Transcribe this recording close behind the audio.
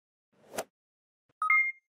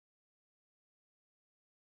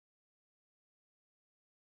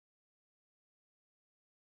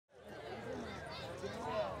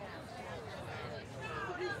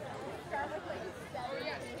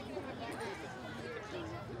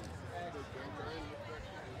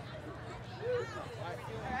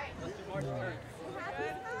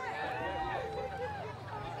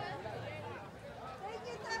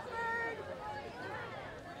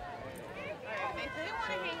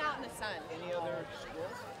in the sun. Any other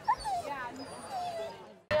schools? Yeah,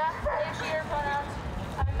 your pronouns.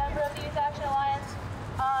 I'm a member of the Youth Action Alliance.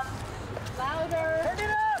 Louder. Turn it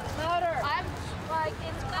up! Louder! I'm like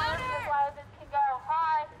as loud as it can go.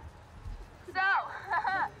 Hi. So,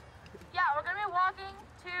 yeah, we're gonna be walking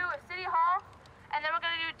to City Hall, and then we're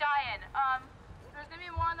gonna do die-in. There's gonna be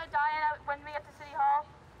more on the die-in when we get to City Hall.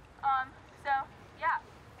 So yeah.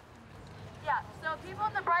 Yeah. So people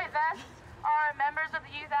in the bright vests are members of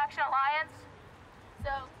the Youth Action Alliance.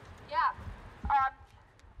 So yeah.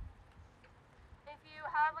 If you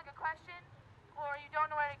have like a question or you don't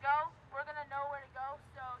know where to go, we're gonna know where to go.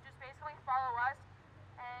 So just basically follow us,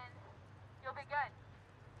 and you'll be good.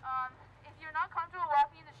 If you're not comfortable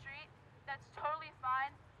walking in the street, that's totally fine.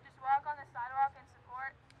 Just walk on the sidewalk and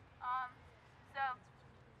support. So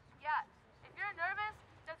yeah, if you're nervous,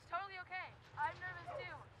 that's totally okay. I'm nervous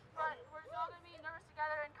too, but we're all gonna be nervous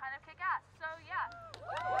together and kind of kick ass. So yeah.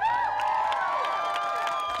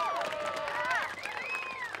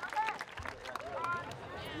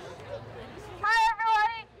 Hi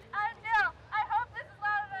everybody, I'm Jill. I hope this is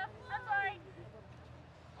loud enough. I'm sorry.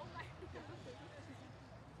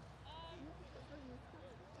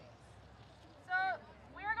 So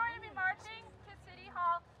we are going to be marching to City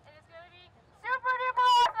Hall, and it's going to be super duper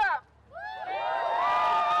awesome.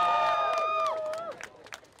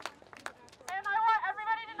 And I want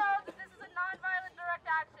everybody to know that this is a non-violent direct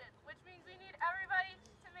action, which means we need everybody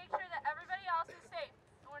to make sure that everybody else is safe.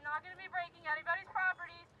 And we're not going to be breaking anybody's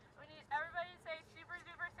properties. We need everybody to stay super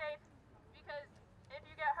duper safe, because if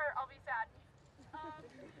you get hurt, I'll be sad.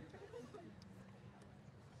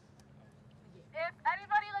 If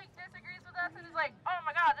anybody disagrees with us and is like, oh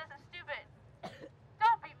my god, this is stupid,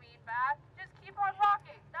 don't be mean back. Just keep on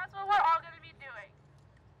walking. That's what we're all going to be doing.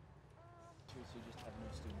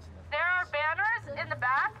 There are banners in the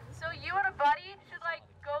back, so you and a buddy should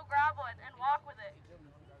go grab one and walk with it.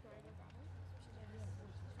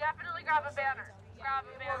 Definitely grab a banner. Grab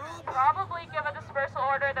a banner. Probably give a dispersal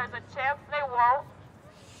order. There's a chance they won't.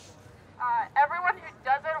 Everyone who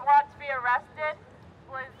doesn't want to be arrested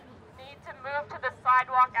will need to move to the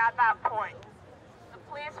sidewalk at that point. The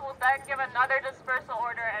police will then give another dispersal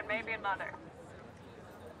order and maybe another.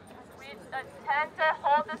 We intend to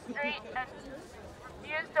hold the street and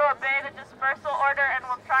refuse to obey the dispersal order, and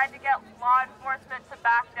will try to get law enforcement to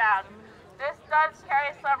back down. This does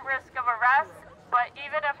carry some risk of arrest, but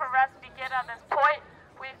even if arrests begin at this point,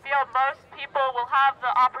 we feel most people will have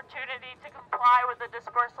the opportunity to comply with the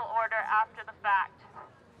dispersal order after the fact.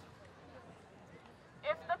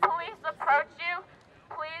 If the police approach you,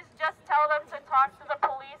 please just tell them to talk to the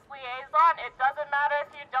police liaison. It doesn't matter if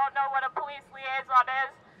you don't know what a police liaison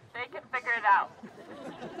is, they can figure it out.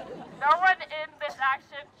 No one in this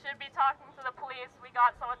action should be talking to the police. We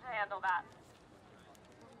got someone to handle that.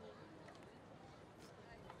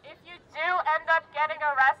 If you do end up getting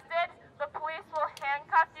arrested, the police will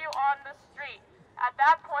handcuff you on the street. At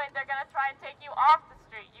that point, they're going to try and take you off the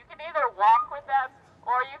street. You can either walk with them,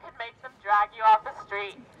 or you can make them drag you off the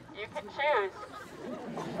street. You can choose.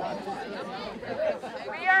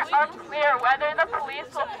 We are unclear whether the police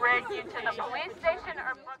will bring you to the police station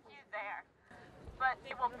or book you there. But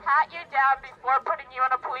they will pat you down before putting you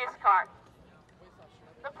in a police car.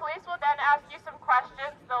 The police will then ask you some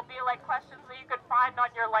questions. They'll be questions that you could find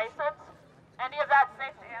on your license. Any of that's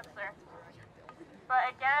safe to answer.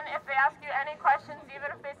 But again, if they ask you any questions,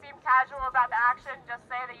 even if they seem casual about the action, just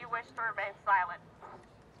say that you wish to remain silent.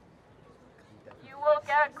 You will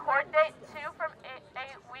get a court date 8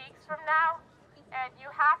 weeks from now, and you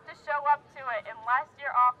have to show up to it unless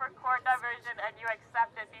you're offered court diversion and you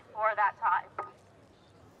accept it before that time.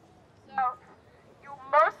 So, you'll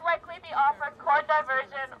most likely be offered court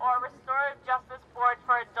diversion or restorative justice board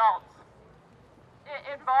for adults.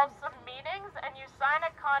 It involves some meetings, and you sign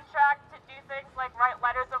a contract to do things like write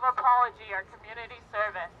letters of apology or community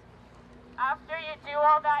service. After you do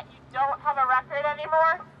all that, you don't have a record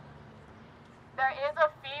anymore. There is a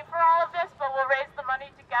fee for all of this, but we'll raise the money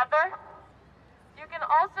together. You can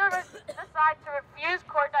also decide to refuse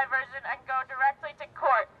court diversion and go directly to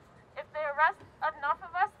court. If they arrest enough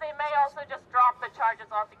of us, they may also just drop the charges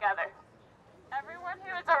altogether. Everyone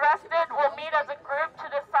who is arrested will meet as a group to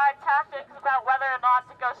decide tactics about whether or not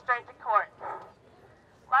to go straight to court.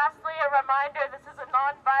 Lastly, a reminder, this is a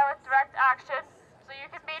non-violent direct action, so you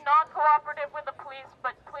can be non-cooperative with the police,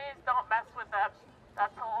 but please don't mess with them.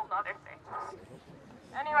 That's a whole other thing.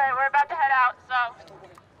 Anyway, we're about to head out, so...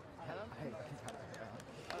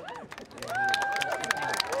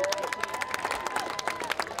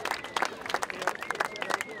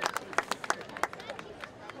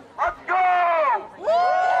 Let's go!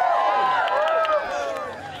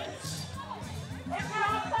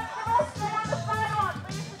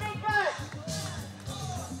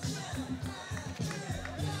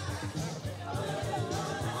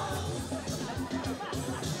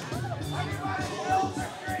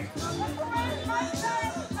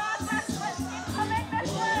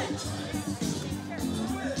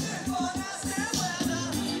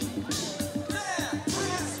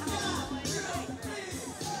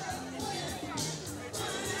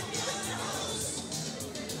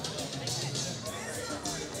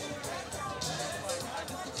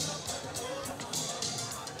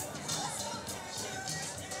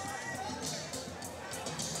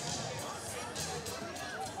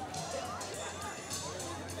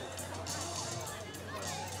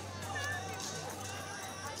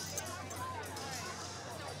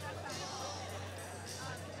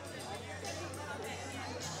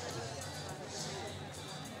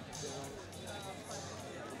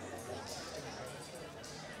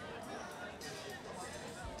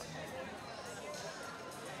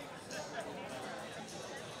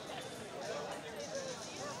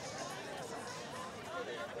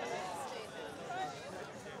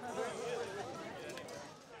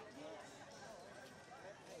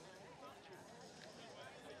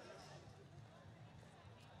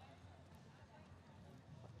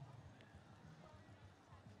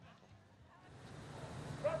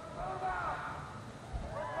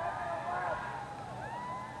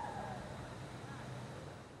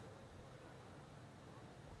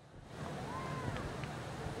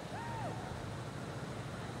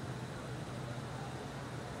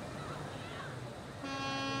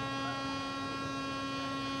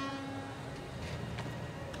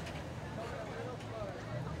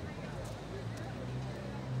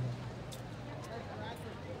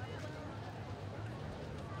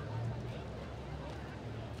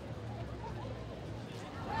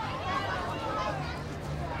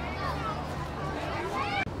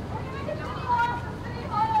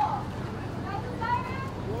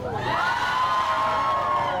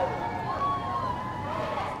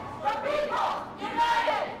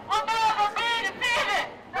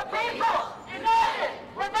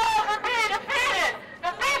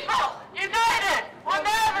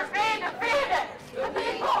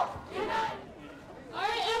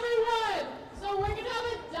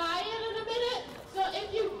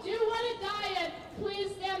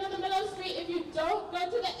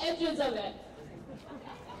 of it.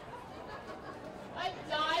 A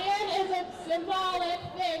diet is a symbolic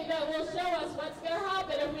thing that will show us what's going to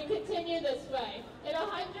happen if we continue this way. In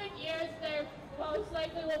 100 years, there most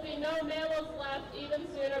likely will be no mammals left, even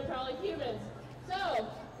sooner, probably humans. So,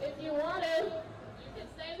 if you want to, you can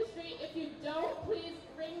stay in the street. If you don't, please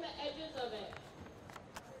ring the edges of it.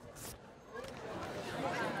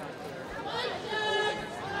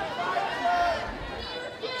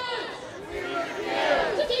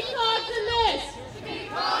 To be caught in this.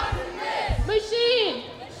 Machine.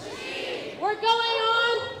 We're going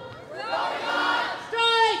on.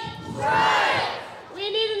 Strike. We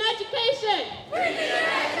need an education.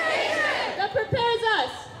 That prepares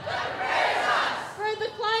us. For the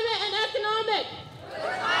climate and economic.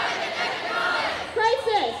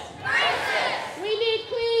 Crisis. We need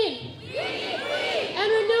clean. And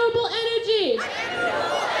renewable energy.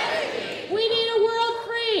 We need a world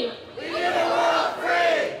free.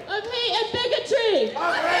 Of hate and bigotry.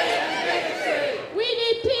 We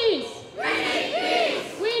need peace.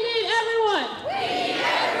 We need everyone.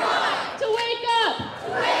 To wake up.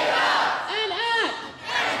 And act.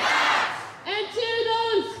 And to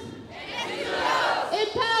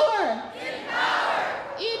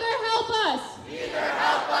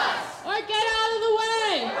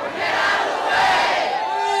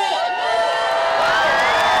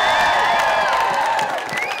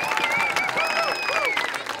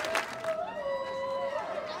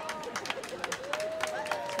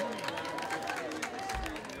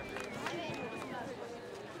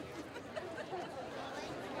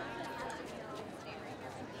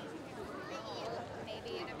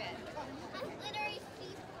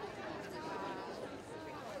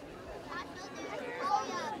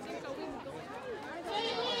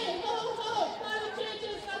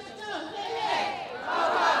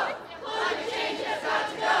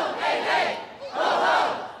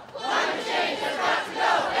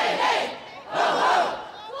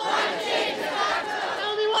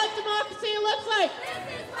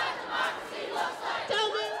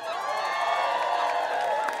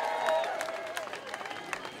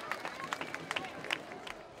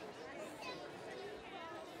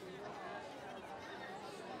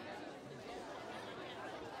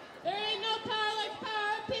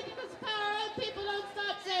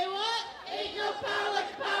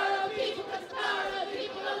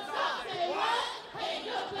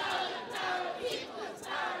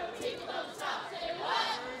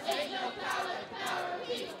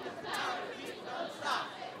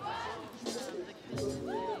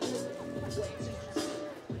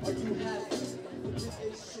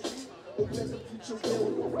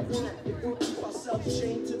If we keep ourselves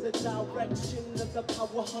chained to the direction of the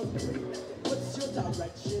power hungry, what's your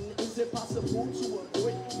direction? Is it possible to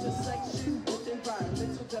avoid intersection with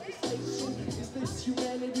environmental devastation? Is this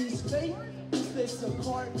humanity's fate? Is this a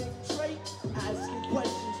karmic trait? Asking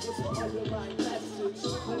questions, what's the underlying message?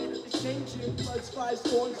 Planet is changing, floods, fires,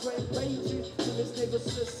 storms, rain raging in this stable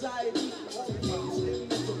society. All games in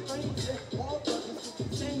mental frames, all brothers to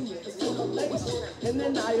containment, assimilation and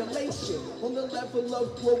annihilation on the level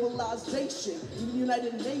of globalization. The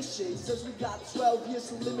United Nations says we got 12 years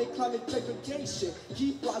to limit climate degradation.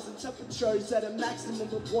 Keep rising temperatures at a maximum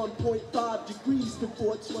of 1.5 degrees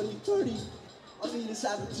before 2030. Our leaders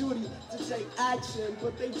have a duty to take action,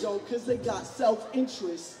 but they don't because they got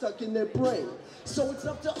self-interest stuck in their brain. So it's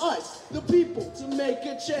up to us, the people, to make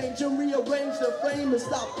a change and rearrange the frame and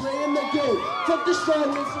stop playing the game. Fuck the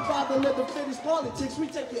strong and survival of the fittest politics. We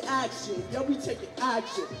take it action, yeah, we take it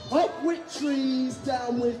action. Up with trees,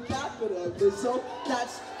 down with capitalism.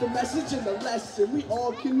 That's the message and the lesson. We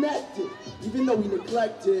all connected, even though we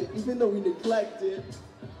neglect it, even though we neglect it.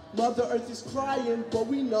 Mother Earth is crying, but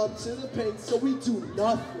we numb to the pain, so we do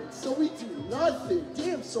nothing. So we do nothing.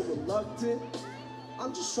 Damn, so reluctant.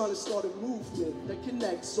 I'm just trying to start a movement that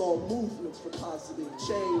connects all movements for positive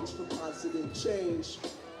change, for positive change.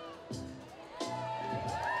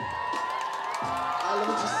 Let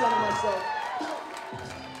me just center myself.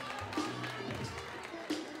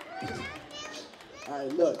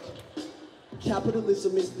 Alright, look.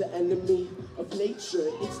 Capitalism is the enemy of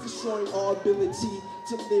nature. It's destroying our ability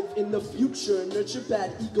to live in the future. Nurture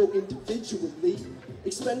bad ego individually.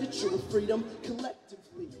 Expenditure of freedom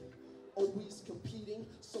collectively. Always competing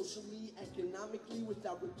socially, economically,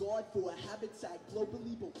 without regard for a habitat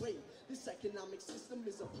globally. But wait, this economic system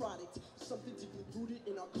is a product, something deeply rooted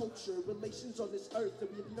in our culture. Relations on this earth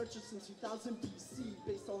that we have nurtured since 2000 BC,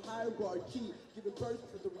 based on hierarchy, giving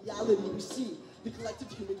birth to the reality we see, the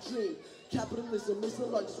collective human dream. Capitalism is the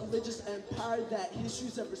largest religious empire that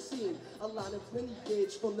history's ever seen. A line of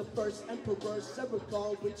lineage from the first emperor,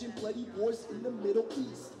 Sargon, waging bloody wars in the Middle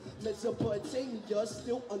East. Mesopotamia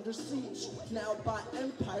still under siege, now by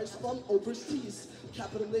empires from overseas.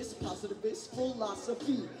 Capitalist, positivist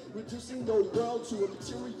philosophy, reducing the world to a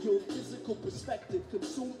material, physical perspective.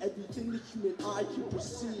 Consume everything the human eye can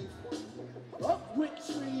perceive. Up with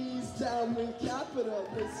trees, down with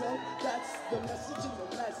capitalism. That's the message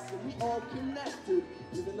and the lesson. We all connected,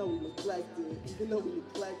 even though we neglect it, even though we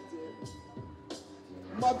neglect it.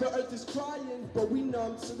 Mother Earth is crying, but we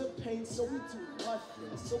numb to the pain, so we do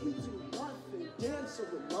nothing. So we do nothing. Damn, so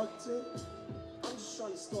reluctant. I'm just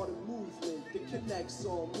trying to start a movement that connects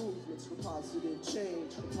all movements for positive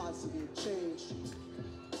change, for positive change.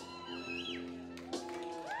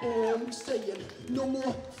 And we saying no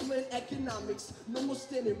more Flint economics, no more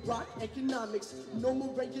Standing Rock economics, no more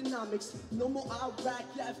Reaganomics, no more Iraq,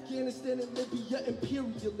 Afghanistan, and Libya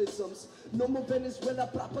imperialisms, no more Venezuela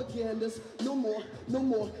propagandas, no more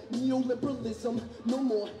neoliberalism, no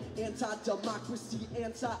more anti-democracy,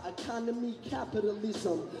 anti-economy,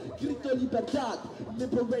 capitalism. Grito libertad,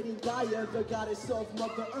 liberating Gaia, the goddess of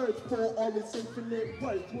Mother Earth, for all its infinite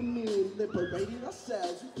worth. We mean liberating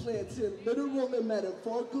ourselves, we planting literal and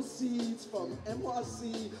metaphorical seeds from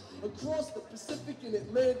NYC across the Pacific and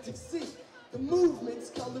Atlantic Sea. The movement's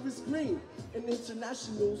color is green, an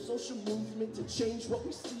international social movement to change what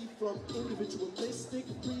we see from individualistic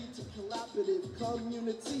greed to collaborative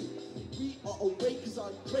community. We are awake because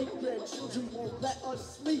our great-grandchildren won't let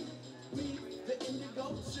us sleep. We, the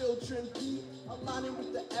indigo children, be aligning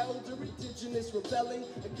with the elder indigenous, rebelling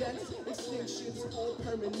against extinctions for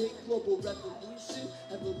permanent global revolution,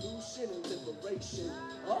 evolution, and liberation.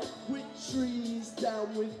 Up with trees,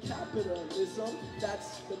 down with capitalism.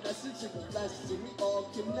 That's the message and the lesson. We all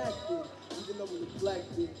connected, even though we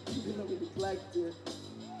neglect it, even though we neglect it.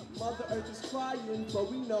 Mother Earth is crying,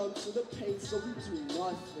 but we numb to the pain, so we do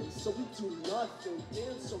nothing. So we do nothing.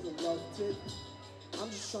 Damn, so reluctant. I'm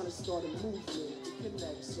just trying to start a movement that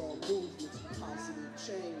connects all movements for positive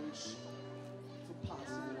change. For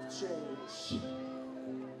positive change.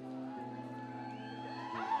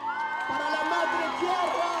 Para la Madre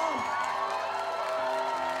Tierra!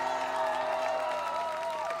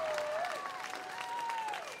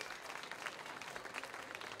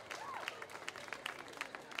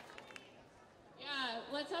 Yeah,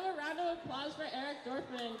 let's have a round of applause for Eric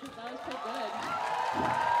Dorfman, because that was pretty good.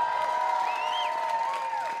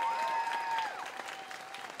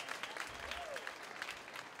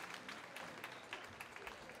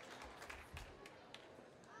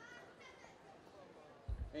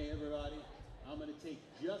 Hey everybody, I'm going to take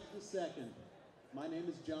just a second My name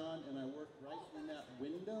is John, and I work right in that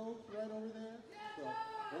window right over there. So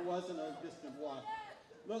it wasn't a distant walk.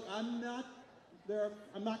 Look, I'm not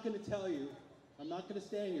going to tell you, I'm not going to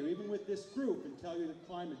stand here, even with this group, and tell you that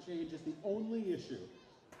climate change is the only issue.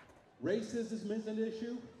 Racism is an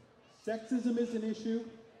issue. Sexism is an issue.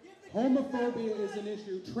 Homophobia is an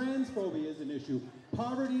issue. Transphobia is an issue.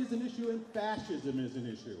 Poverty is an issue, and fascism is an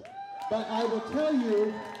issue. But I will tell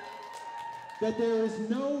you that there is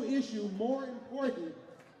no issue more important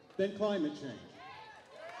than climate change.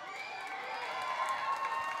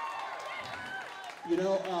 You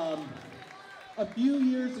know, a few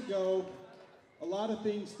years ago, a lot of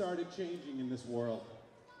things started changing in this world.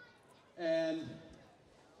 And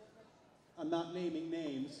I'm not naming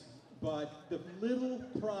names, but the little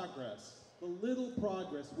progress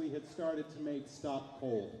we had started to make stopped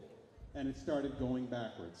cold, and it started going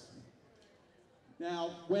backwards.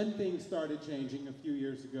 Now, when things started changing a few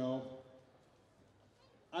years ago,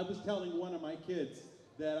 I was telling one of my kids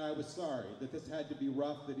that I was sorry, that this had to be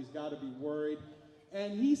rough, that he's got to be worried.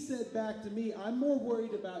 And he said back to me, I'm more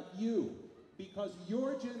worried about you, because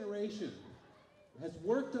your generation has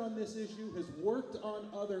worked on this issue, has worked on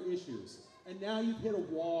other issues, and now you've hit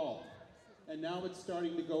a wall, and now it's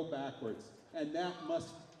starting to go backwards, and that must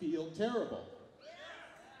feel terrible.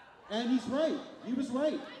 And he's right. He was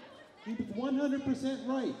right. He was 100%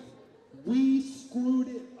 right. We screwed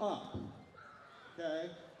it up. Okay?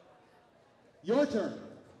 Your turn.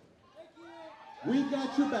 We've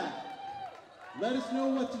got your back. Let us know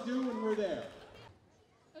what to do when we're there.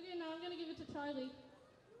 Okay, now I'm going to give it to Charlie.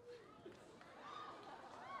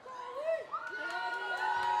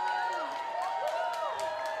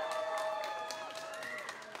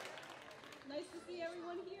 Nice to see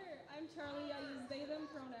everyone here. I'm Charlie. I use they, them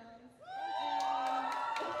pronouns.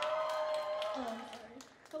 I'm sorry.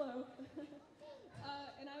 Hello.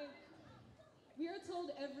 We are told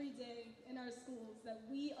every day in our schools that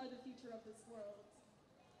we are the future of this world.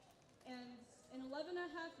 And in 11 and a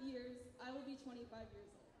half years, I will be 25 years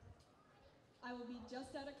old. I will be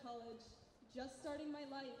just out of college, just starting my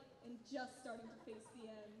life, and just starting to face the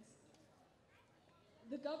end.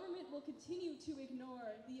 The government will continue to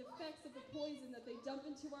ignore the effects of the poison that they dump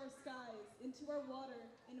into our skies, into our water,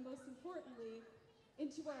 and most importantly,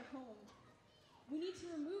 into our home. We need to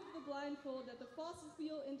remove the blindfold that the fossil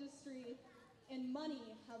fuel industry and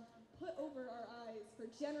money have put over our eyes for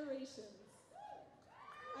generations.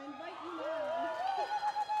 I invite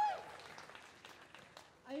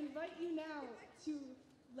you now to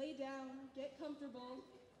lay down, get comfortable,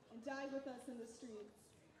 and die with us in the streets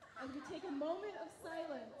as we take a moment of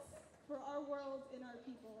silence for our world and our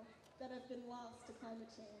people that have been lost to climate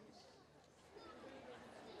change.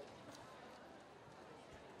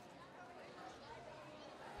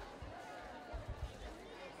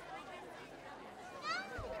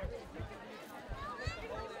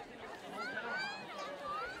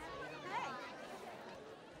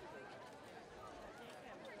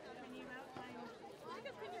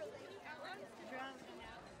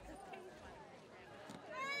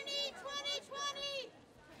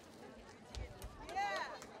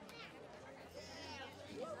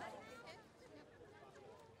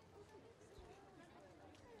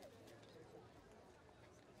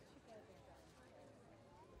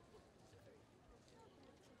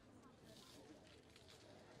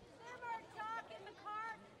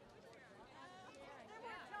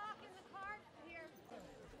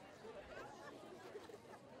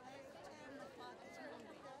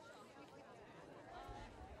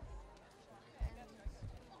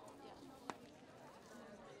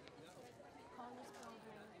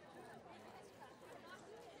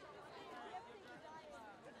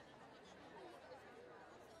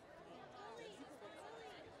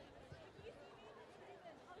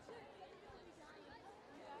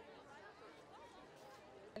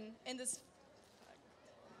 In this,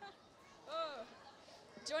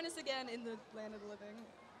 join us again in the land of the living.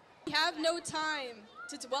 We have no time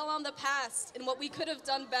to dwell on the past and what we could have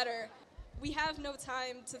done better. We have no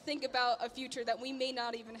time to think about a future that we may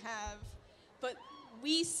not even have, but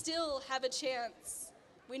we still have a chance.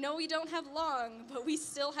 We know we don't have long, but we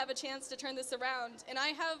still have a chance to turn this around. And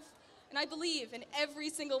I believe in every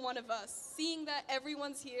single one of us. Seeing that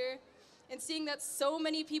everyone's here and seeing that so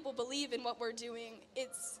many people believe in what we're doing,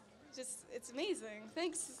 it's amazing.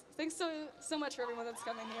 Thanks so much for everyone that's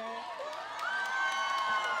coming here.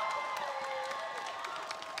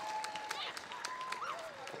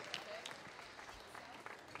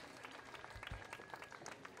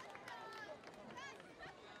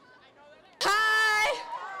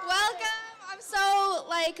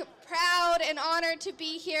 Proud and honored to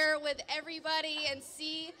be here with everybody and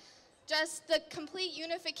see just the complete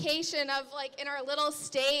unification of like in our little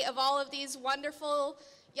state of all of these wonderful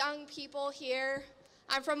young people here.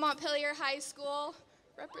 I'm from Montpelier High School,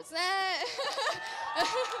 represent.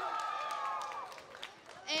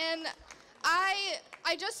 And I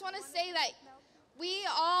just want to say that we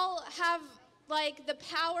all have like the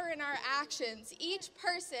power in our actions. Each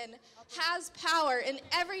person has power in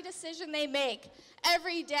every decision they make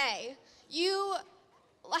every day. You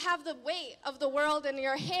have the weight of the world in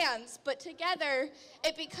your hands, but together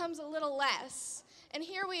it becomes a little less. And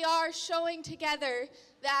here we are showing together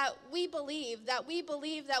that we believe that we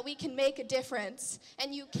can make a difference,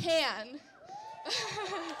 and you can.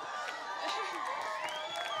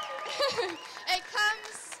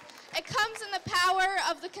 It comes in the power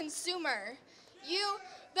of the consumer.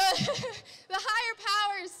 The higher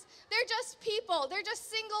powers, they're just people. They're just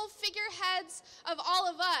single figureheads of all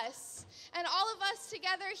of us. And all of us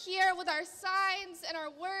together here with our signs and our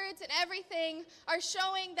words and everything are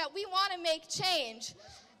showing that we want to make change.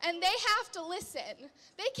 And they have to listen.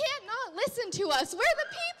 They can't not listen to us. We're the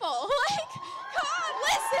people. Like, come on,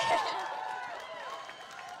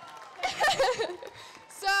 listen.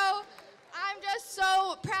 So I'm just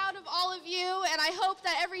so proud of all of you, and I hope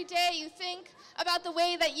that every day you think about the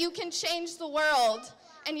way that you can change the world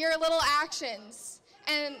and your little actions.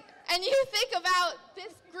 And you think about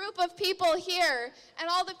this group of people here and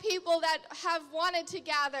all the people that have wanted to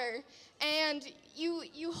gather, and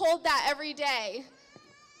you hold that every day.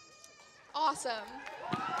 Awesome.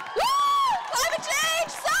 Woo! Climate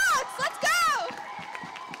change sucks! Let's go!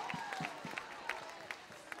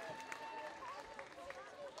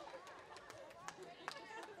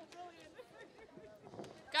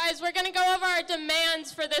 Guys, we're going to go over our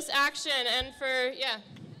demands for this action and for, yeah.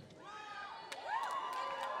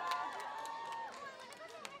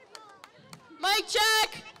 Mic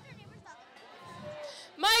check!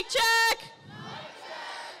 Mic check!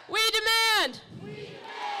 We demand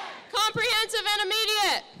comprehensive and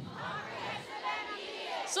immediate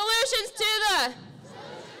solutions to the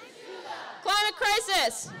climate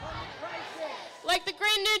crisis, like the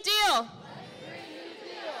Green New Deal,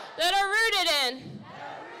 that are rooted in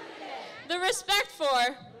the respect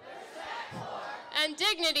for and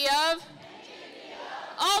dignity of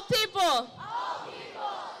all people.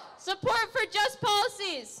 Support for just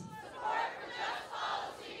policies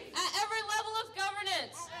at every level of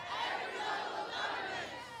governance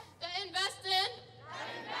that invest in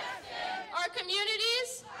our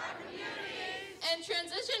communities and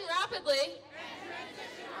transition rapidly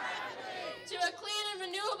to a clean and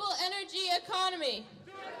renewable energy economy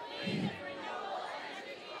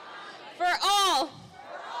for all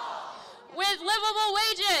with livable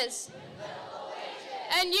wages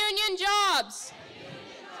and union jobs.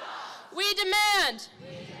 We demand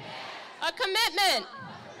a commitment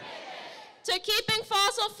to keeping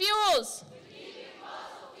fossil fuels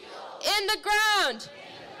in the ground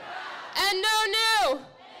and no new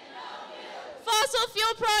fossil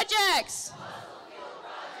fuel projects.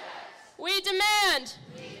 We demand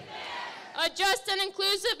a just and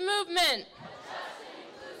inclusive movement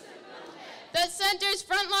that centers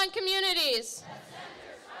frontline communities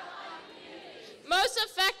most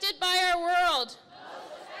affected by our world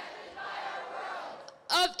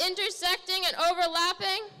of intersecting and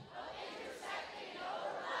overlapping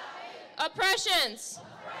oppressions.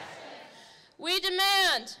 We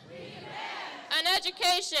demand an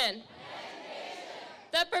education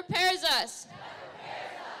that prepares us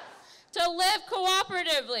to live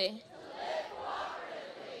cooperatively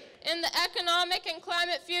in the economic and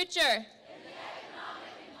climate future.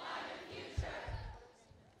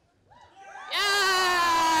 Yeah!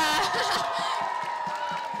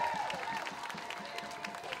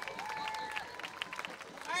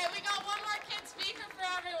 All right, we got one more kid speaker for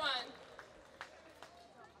everyone.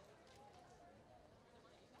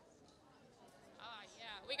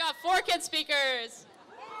 Yeah, we got 4 kid speakers.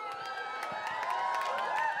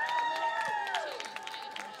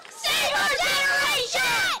 Save our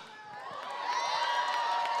generation!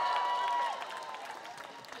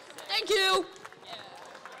 Thank you.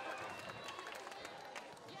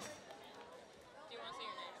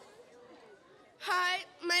 Hi,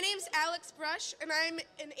 my name's Alex Brush, and I'm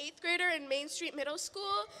an 8th grader in Main Street Middle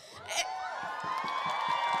School.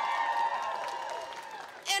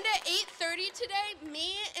 And at 8:30 today,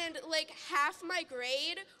 me and like half my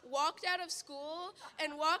grade walked out of school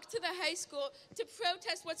and walked to the high school to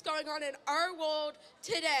protest what's going on in our world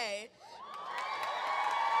today.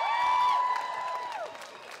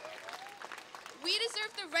 We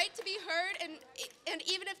deserve the right to be heard, and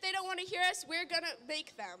even if they don't want to hear us, we're gonna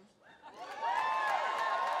make them.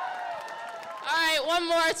 All right, one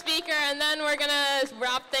more speaker, and then we're going to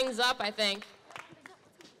wrap things up, I think.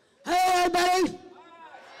 Hello, everybody.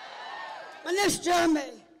 My name is Jeremy.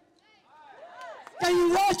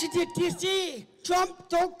 In Washington, D.C., Trump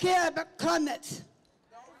don't care about climate.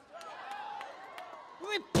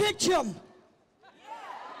 We pitch him.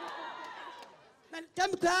 The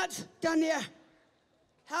Democrats down there,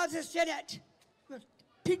 House and Senate, will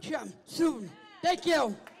pitch him soon. Thank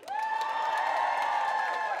you.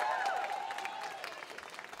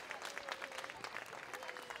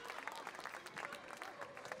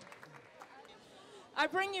 I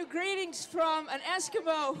bring you greetings from an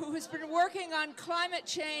Eskimo who has been working on climate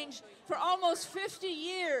change for almost 50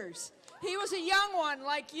 years. He was a young one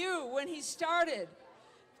like you when he started.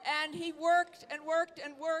 And he worked and worked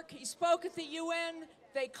and worked. He spoke at the UN.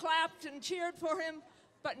 They clapped and cheered for him,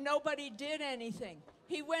 but nobody did anything.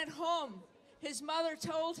 He went home. His mother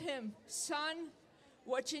told him, son,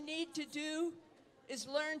 what you need to do is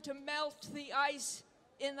learn to melt the ice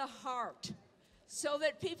in the heart so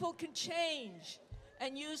that people can change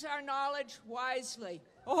and use our knowledge wisely.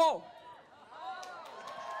 Oh.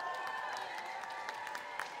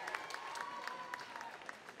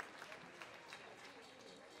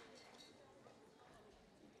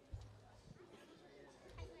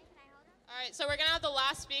 All right, so we're going to have the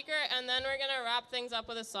last speaker, and then we're going to wrap things up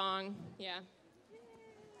with a song. Yeah.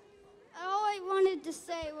 All I wanted to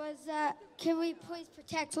say was that can we please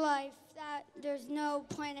protect life, that there's no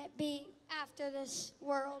planet B after this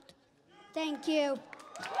world. Thank you.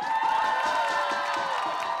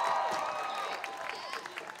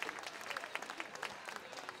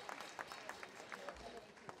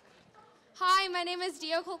 Hi, my name is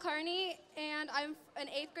Dio Kulkarni, and I'm an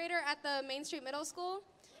 8th grader at the Main Street Middle School.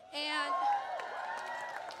 And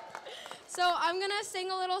so I'm going to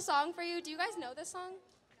sing a little song for you. Do you guys know this song?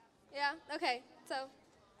 Yeah? Okay.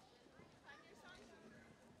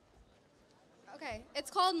 Okay. It's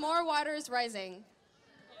called More Waters Rising.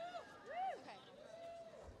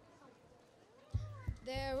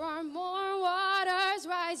 There are more waters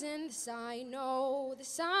rising, this I know,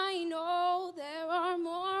 this I know. There are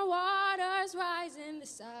more waters rising,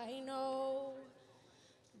 this I know.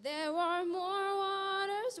 There are more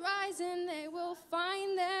waters rising, they will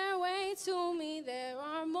find their way to me. There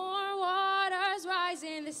are more waters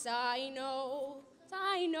rising, this I know, this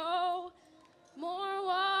I know. More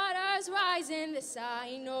waters rising, this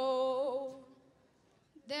I know.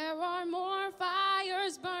 There are more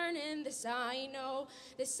fires burning, this I know,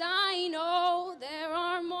 this I know. There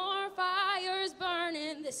are more fires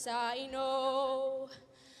burning, this I know.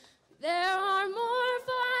 There are more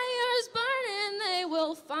fires burning, they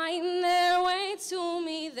will find their way to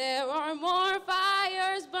me. There are more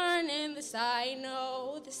fires burning, this I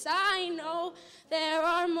know, this I know. There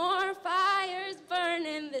are more fires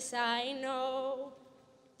burning, this I know.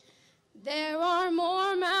 There are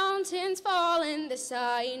more mountains falling, this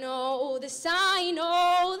I know, this I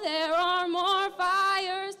know. There are more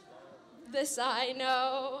fires, this I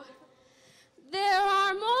know. There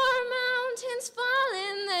are more mountains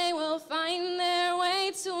falling, they will find their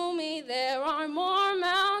way to me. There are more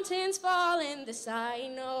mountains falling, this I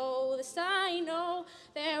know, this I know.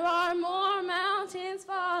 There are more mountains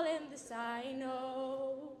falling, this I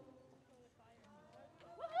know.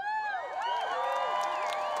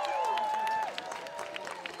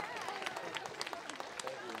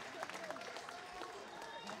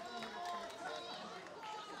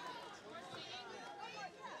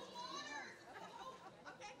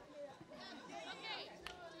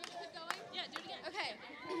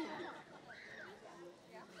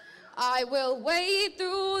 I will wade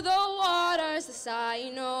through the waters, this I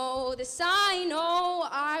know, this I know.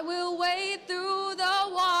 I will wade through the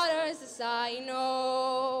waters, this I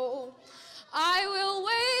know. I will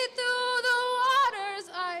wade through the waters,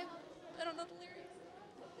 I don't know the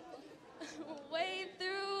lyrics. Wade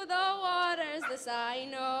through the waters, this I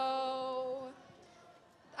know.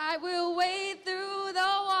 I will wade through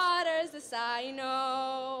the waters, this I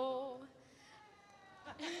know.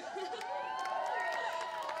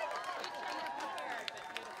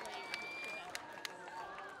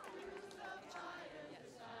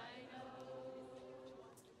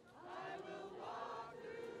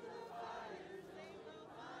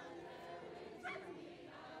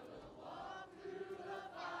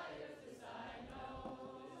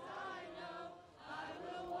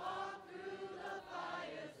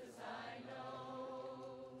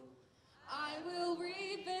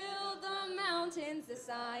 This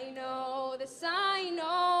I know, this I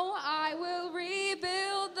know. I will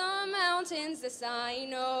rebuild the mountains, this I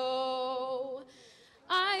know.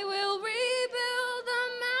 I will rebuild the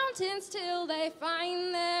mountains till until they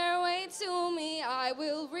find their way to me. I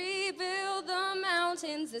will rebuild the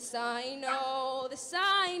mountains, this I know, this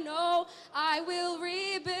I know. I will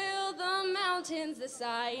rebuild the mountains, this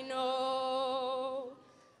I know.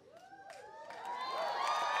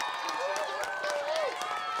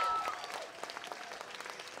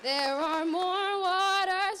 There are more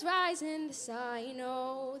waters rising, this I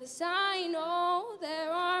know, this I know. There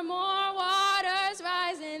are more waters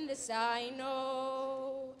rising, this I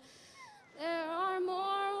know. There are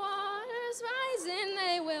more waters rising,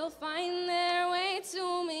 they will find their way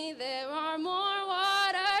to me. There are more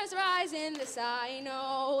waters rising, this I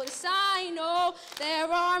know, this I know.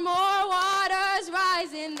 There are more waters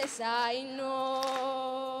rising, this I know.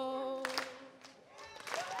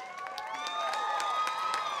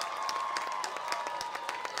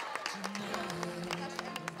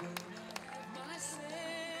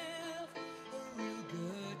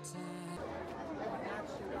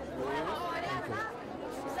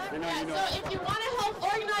 Yeah, so if you want to help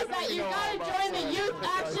organize that, you've got to join the Youth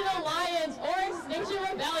Action Alliance or Extinction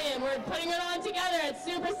Rebellion. We're putting it on together. It's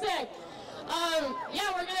super sick.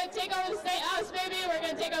 Yeah, we're going to take over the State House, baby. We're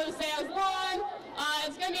going to take over the State House lawn.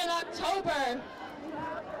 It's going to be in October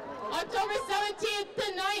 17th to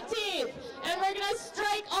 19th. And we're going to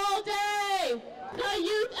strike all day. The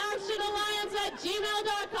Youth Action Alliance at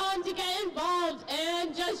gmail.com to get involved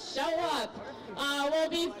and just show up. We'll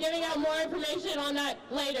be giving out more information on that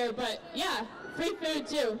later, but yeah, free food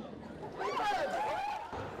too.